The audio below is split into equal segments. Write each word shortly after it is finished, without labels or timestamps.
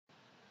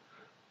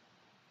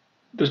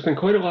There's been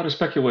quite a lot of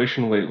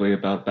speculation lately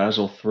about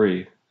Basel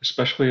III,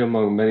 especially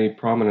among many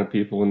prominent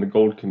people in the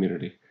gold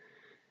community.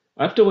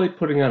 I've delayed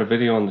putting out a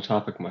video on the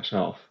topic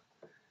myself.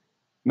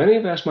 Many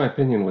have asked my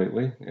opinion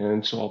lately,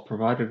 and so I'll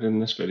provide it in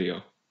this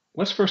video.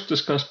 Let's first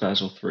discuss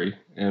Basel III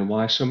and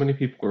why so many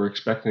people are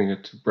expecting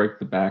it to break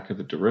the back of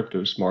the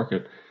derivatives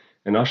market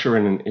and usher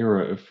in an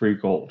era of free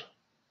gold.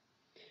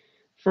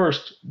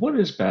 First, what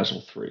is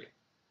Basel III?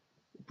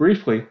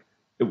 Briefly,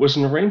 it was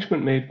an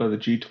arrangement made by the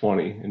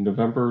G20 in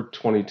November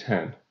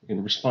 2010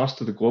 in response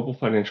to the global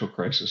financial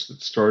crisis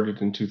that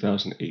started in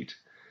 2008.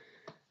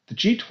 The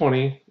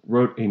G20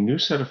 wrote a new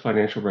set of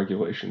financial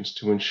regulations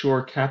to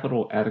ensure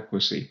capital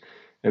adequacy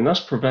and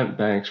thus prevent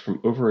banks from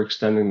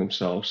overextending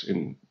themselves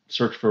in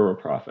search for a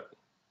profit.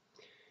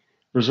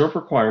 Reserve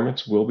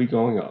requirements will be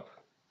going up.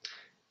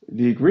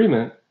 The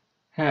agreement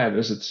had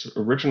as its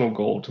original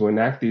goal to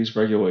enact these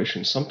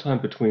regulations sometime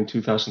between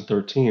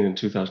 2013 and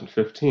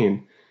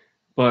 2015,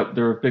 but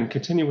there have been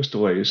continuous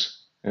delays,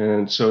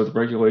 and so the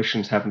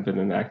regulations haven't been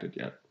enacted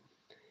yet.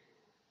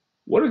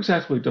 What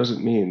exactly does it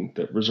mean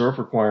that reserve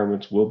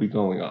requirements will be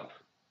going up?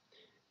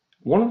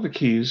 One of the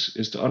keys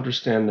is to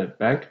understand that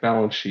bank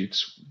balance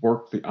sheets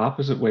work the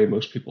opposite way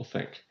most people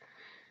think.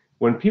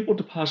 When people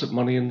deposit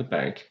money in the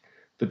bank,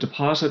 the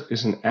deposit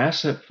is an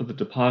asset for the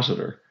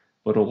depositor,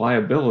 but a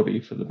liability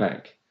for the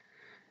bank.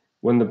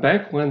 When the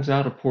bank lends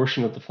out a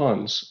portion of the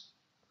funds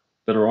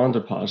that are on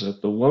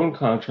deposit, the loan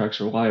contracts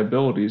are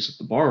liabilities of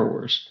the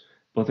borrowers,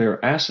 but they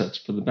are assets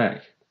for the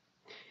bank.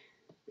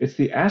 It's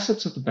the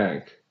assets of the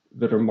bank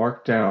that are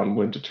marked down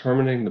when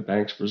determining the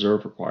bank's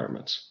reserve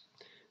requirements.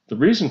 The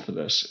reason for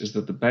this is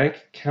that the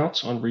bank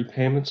counts on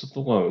repayments of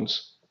the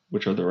loans,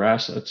 which are their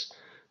assets,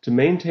 to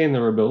maintain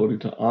their ability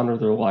to honor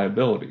their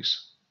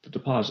liabilities, the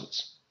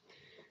deposits.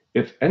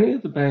 If any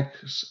of the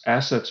bank's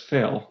assets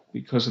fail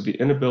because of the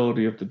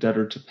inability of the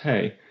debtor to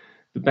pay,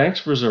 the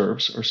bank's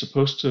reserves are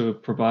supposed to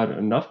provide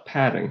enough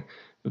padding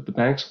that the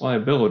bank's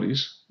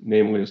liabilities,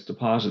 namely its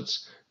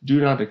deposits, do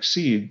not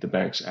exceed the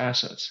bank's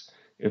assets.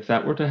 If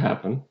that were to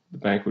happen, the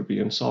bank would be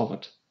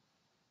insolvent.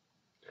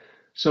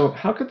 So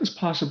how could this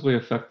possibly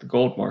affect the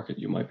gold market,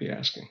 you might be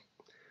asking?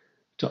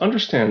 To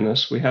understand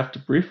this, we have to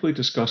briefly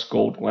discuss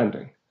gold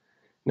lending.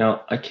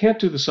 Now, I can't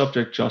do the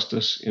subject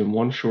justice in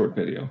one short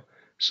video,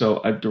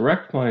 so I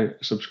direct my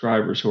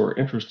subscribers who are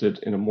interested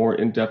in a more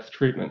in-depth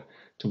treatment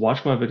to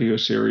watch my video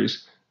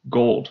series,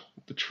 Gold,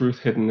 the Truth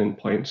Hidden in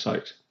Plain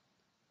Sight.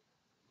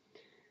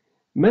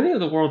 Many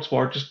of the world's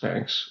largest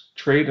banks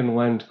trade and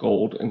lend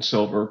gold and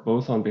silver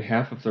both on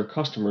behalf of their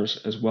customers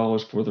as well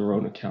as for their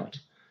own account.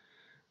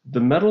 The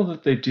metal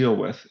that they deal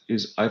with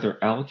is either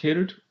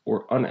allocated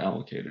or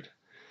unallocated.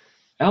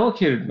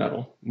 Allocated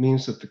metal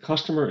means that the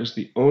customer is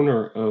the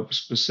owner of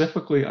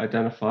specifically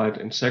identified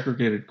and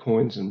segregated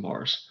coins and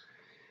bars.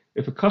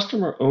 If a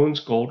customer owns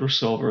gold or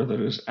silver that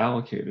is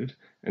allocated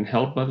and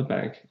held by the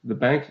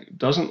bank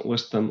doesn't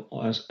list them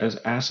as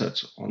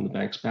assets on the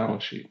bank's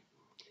balance sheet.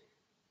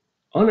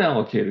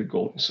 Unallocated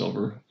gold and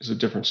silver is a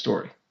different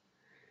story.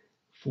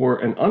 For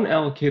an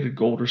unallocated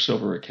gold or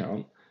silver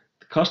account,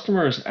 the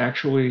customer is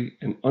actually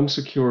an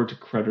unsecured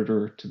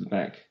creditor to the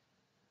bank.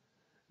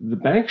 The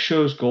bank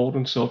shows gold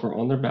and silver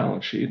on their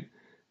balance sheet,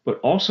 but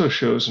also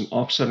shows an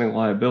offsetting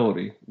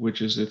liability,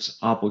 which is its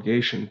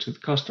obligation to the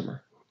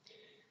customer.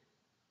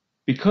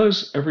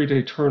 Because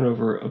everyday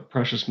turnover of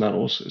precious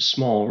metals is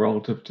small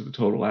relative to the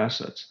total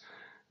assets,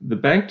 the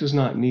bank does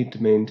not need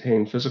to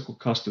maintain physical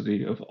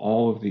custody of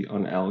all of the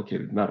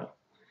unallocated metal.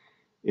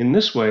 In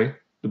this way,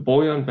 the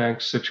bullion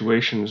bank's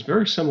situation is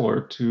very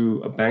similar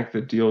to a bank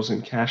that deals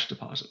in cash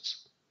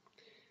deposits.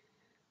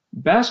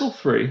 Basel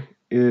III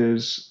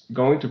is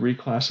going to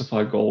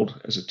reclassify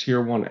gold as a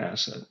Tier 1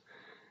 asset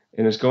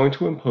and is going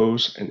to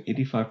impose an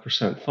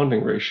 85%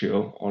 funding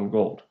ratio on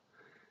gold.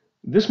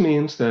 This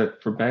means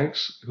that for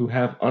banks who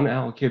have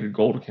unallocated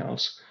gold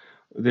accounts,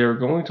 they are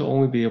going to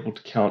only be able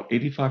to count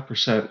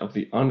 85% of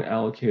the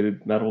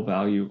unallocated metal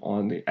value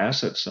on the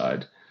asset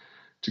side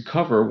to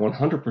cover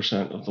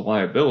 100% of the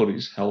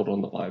liabilities held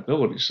on the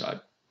liability side.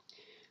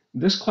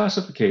 This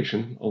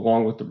classification,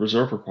 along with the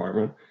reserve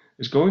requirement,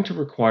 is going to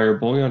require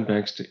bullion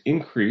banks to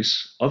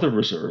increase other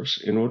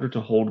reserves in order to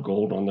hold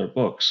gold on their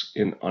books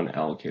in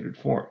unallocated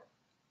form.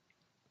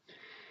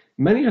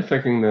 Many are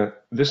thinking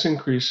that this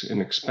increase in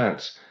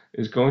expense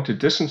is going to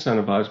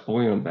disincentivize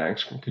bullion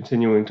banks from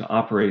continuing to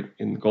operate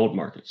in the gold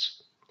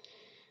markets.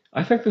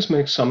 I think this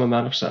makes some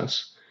amount of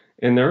sense,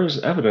 and there is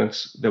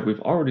evidence that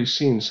we've already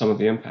seen some of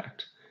the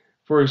impact.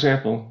 For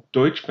example,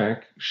 Deutsche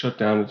Bank shut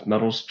down its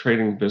metals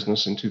trading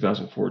business in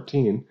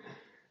 2014,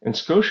 and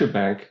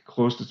Scotiabank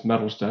closed its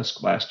metals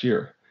desk last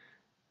year.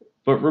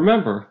 But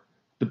remember,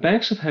 the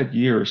banks have had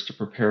years to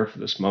prepare for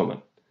this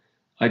moment.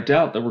 I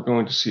doubt that we're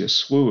going to see a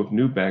slew of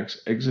new banks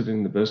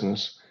exiting the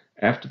business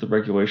after the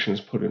regulation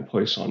is put in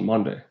place on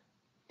Monday.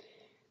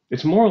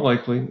 It's more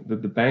likely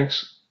that the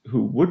banks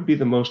who would be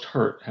the most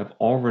hurt have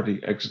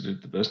already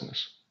exited the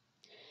business.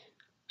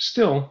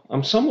 Still,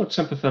 I'm somewhat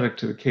sympathetic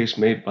to the case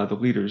made by the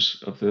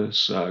leaders of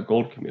this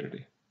gold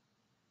community.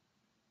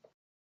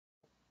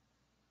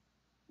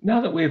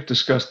 Now that we have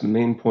discussed the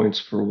main points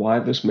for why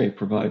this may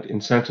provide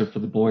incentive for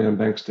the bullion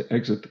banks to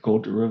exit the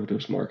gold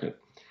derivatives market,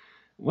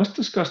 let's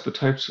discuss the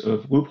types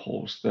of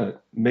loopholes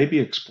that may be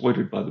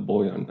exploited by the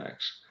bullion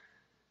banks.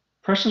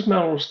 Precious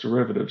metals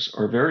derivatives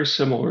are very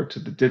similar to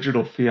the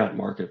digital fiat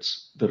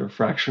markets that are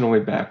fractionally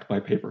backed by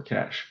paper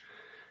cash.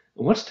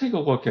 Let's take a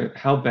look at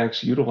how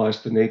banks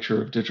utilize the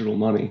nature of digital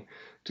money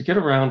to get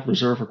around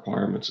reserve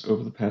requirements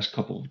over the past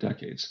couple of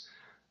decades,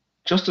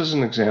 just as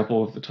an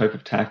example of the type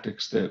of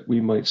tactics that we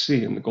might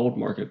see in the gold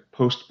market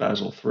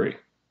post-Basel III.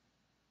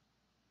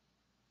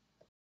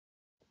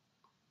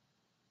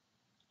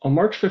 On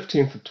March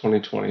 15th of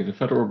 2020, the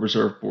Federal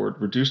Reserve Board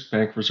reduced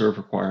bank reserve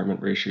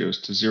requirement ratios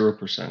to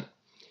 0%.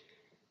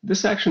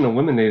 This action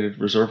eliminated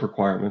reserve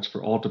requirements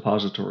for all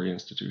depository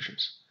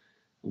institutions.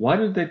 Why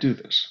did they do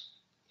this?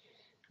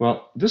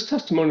 Well, this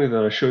testimony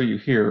that I show you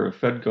here of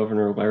Fed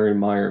Governor Larry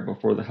Meyer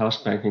before the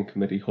House Banking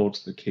Committee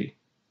holds the key.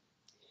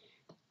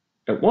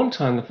 At one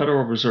time, the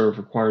Federal Reserve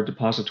required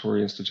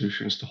depository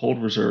institutions to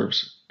hold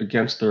reserves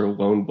against their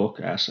loan book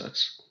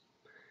assets.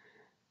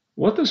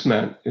 What this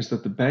meant is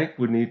that the bank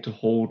would need to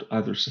hold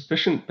either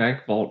sufficient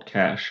bank vault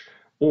cash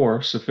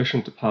or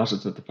sufficient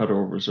deposits at the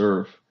Federal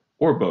Reserve,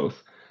 or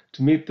both,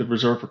 to meet the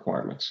reserve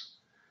requirements.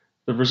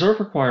 The reserve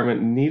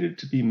requirement needed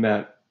to be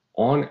met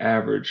on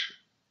average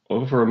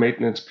over a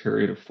maintenance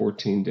period of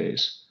 14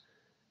 days.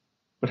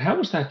 But how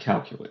was that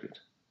calculated?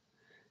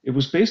 It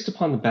was based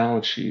upon the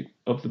balance sheet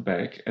of the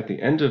bank at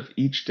the end of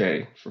each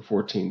day for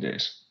 14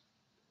 days.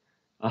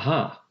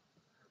 Aha!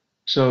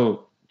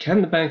 So,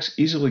 can the banks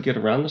easily get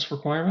around this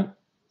requirement?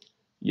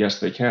 Yes,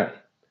 they can.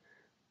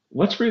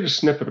 Let's read a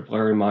snippet of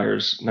Larry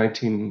Meyer's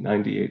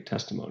 1998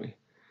 testimony.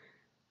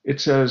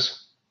 It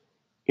says,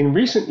 "In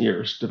recent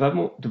years,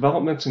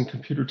 developments in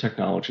computer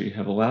technology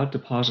have allowed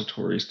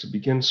depositories to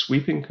begin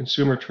sweeping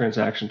consumer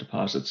transaction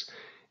deposits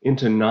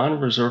into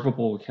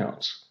non-reservable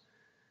accounts.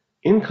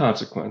 In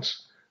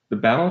consequence, the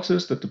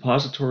balances that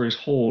depositories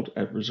hold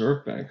at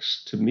reserve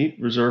banks to meet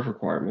reserve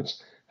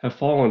requirements have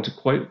fallen to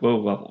quite low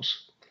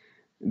levels.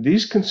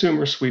 These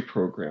consumer sweep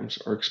programs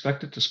are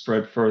expected to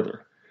spread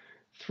further,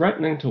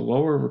 threatening to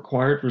lower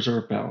required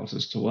reserve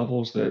balances to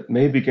levels that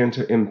may begin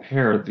to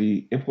impair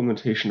the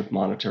implementation of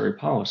monetary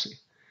policy.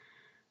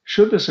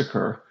 Should this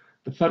occur,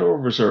 the Federal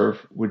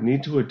Reserve would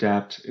need to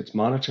adapt its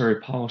monetary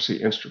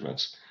policy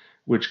instruments,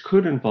 which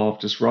could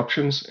involve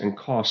disruptions and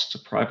costs to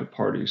private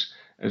parties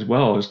as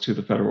well as to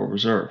the Federal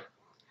Reserve.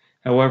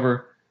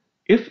 However,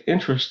 if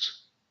interest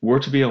were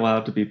to be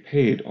allowed to be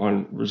paid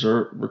on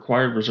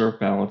required reserve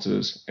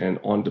balances and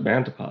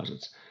on-demand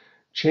deposits,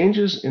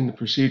 changes in the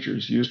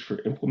procedures used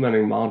for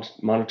implementing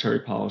monetary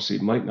policy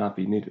might not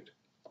be needed."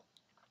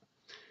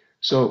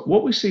 So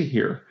what we see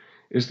here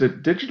is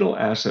that digital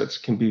assets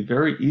can be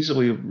very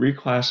easily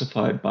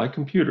reclassified by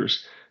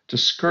computers to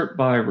skirt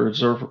by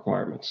reserve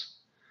requirements.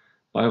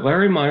 By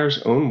Larry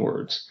Meyer's own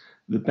words,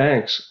 the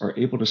banks are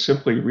able to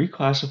simply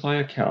reclassify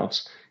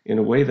accounts in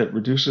a way that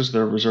reduces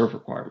their reserve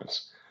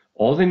requirements.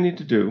 All they need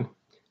to do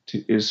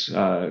is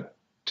to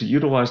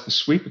utilize the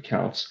sweep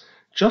accounts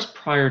just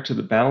prior to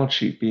the balance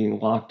sheet being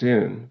locked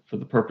in for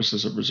the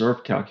purposes of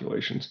reserve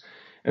calculations,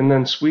 and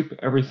then sweep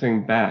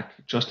everything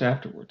back just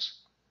afterwards.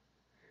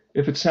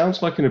 If it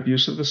sounds like an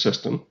abuse of the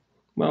system,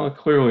 well, it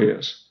clearly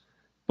is.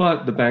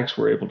 But the banks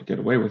were able to get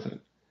away with it.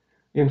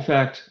 In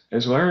fact,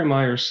 as Larry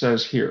Meyer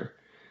says here,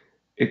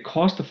 it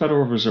caused the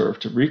Federal Reserve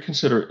to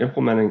reconsider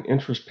implementing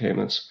interest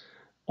payments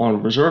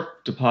on reserve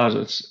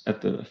deposits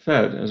at the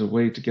Fed as a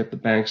way to get the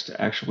banks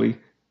to actually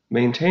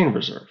maintain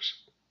reserves.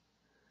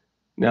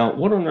 Now,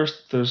 what on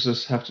earth does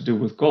this have to do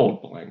with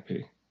gold, Blank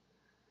P?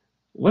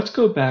 Let's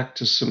go back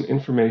to some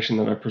information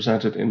that I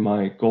presented in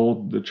my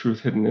Gold, the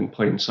Truth Hidden in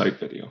Plain Sight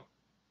video.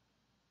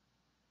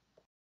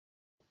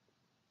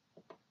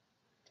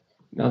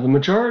 Now, the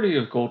majority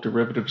of gold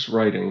derivatives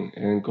writing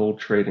and gold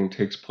trading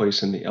takes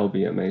place in the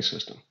LBMA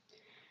system.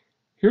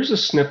 Here's a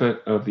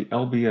snippet of the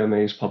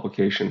LBMA's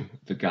publication,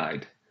 The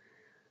Guide.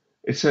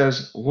 It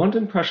says,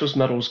 "London Precious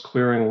Metals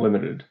Clearing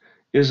Limited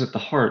is at the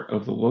heart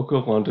of the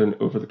local London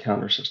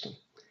over-the-counter system.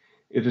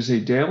 It is a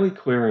daily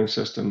clearing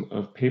system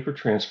of paper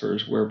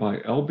transfers whereby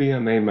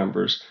LBMA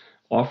members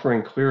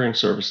offering clearing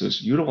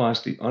services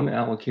utilize the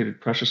unallocated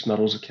precious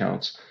metals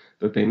accounts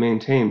that they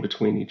maintain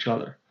between each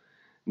other,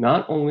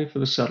 not only for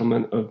the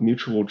settlement of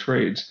mutual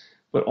trades,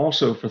 but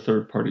also for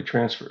third-party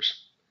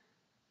transfers."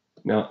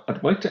 Now,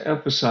 I'd like to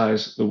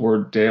emphasize the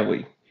word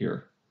daily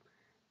here.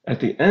 At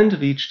the end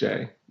of each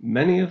day,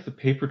 many of the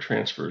paper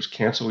transfers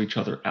cancel each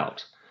other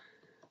out.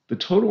 The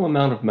total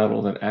amount of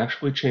metal that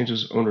actually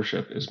changes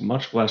ownership is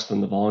much less than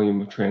the volume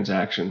of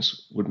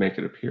transactions would make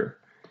it appear.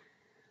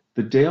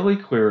 The daily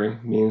clearing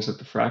means that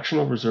the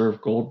fractional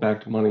reserve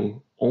gold-backed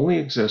money only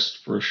exists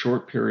for a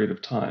short period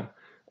of time,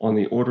 on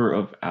the order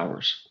of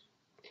hours.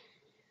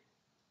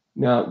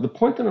 Now, the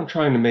point that I'm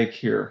trying to make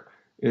here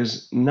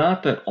is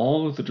not that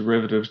all of the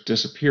derivatives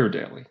disappear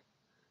daily.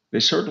 They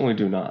certainly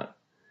do not.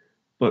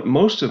 But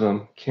most of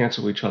them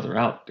cancel each other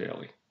out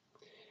daily.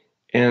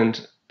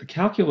 And the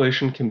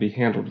calculation can be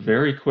handled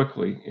very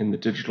quickly in the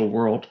digital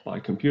world by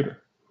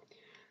computer.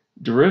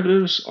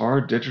 Derivatives are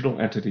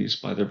digital entities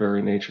by their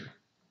very nature.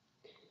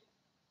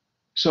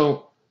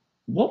 So,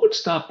 what would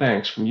stop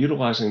banks from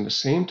utilizing the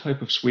same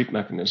type of sweep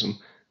mechanism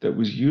that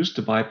was used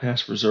to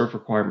bypass reserve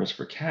requirements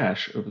for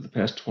cash over the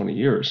past 20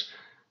 years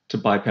to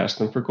bypass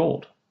them for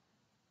gold?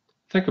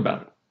 Think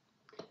about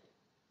it.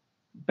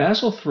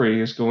 Basel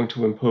III is going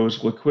to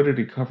impose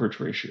liquidity coverage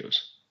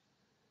ratios.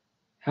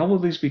 How will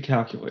these be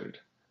calculated?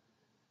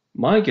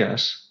 My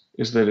guess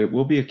is that it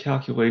will be a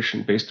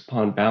calculation based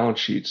upon balance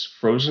sheets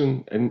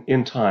frozen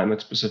in time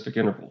at specific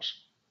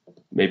intervals,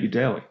 maybe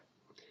daily.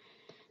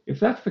 If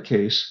that's the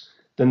case,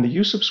 then the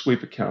use of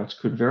sweep accounts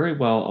could very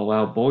well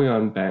allow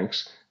bullion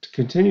banks to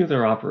continue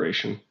their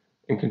operation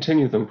and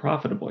continue them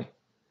profitably.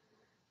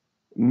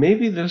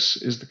 Maybe this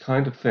is the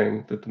kind of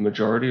thing that the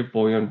majority of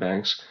bullion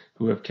banks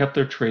who have kept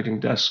their trading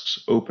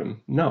desks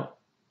open know.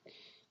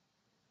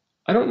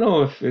 I don't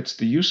know if it's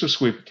the use of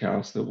sweep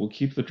accounts that will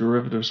keep the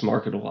derivatives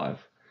market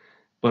alive,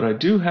 but I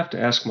do have to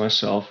ask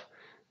myself,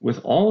 with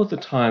all of the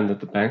time that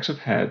the banks have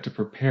had to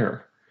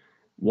prepare,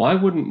 why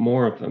wouldn't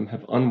more of them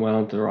have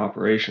unwound their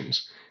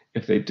operations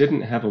if they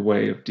didn't have a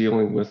way of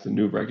dealing with the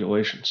new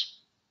regulations?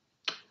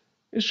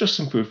 It's just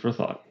some food for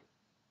thought.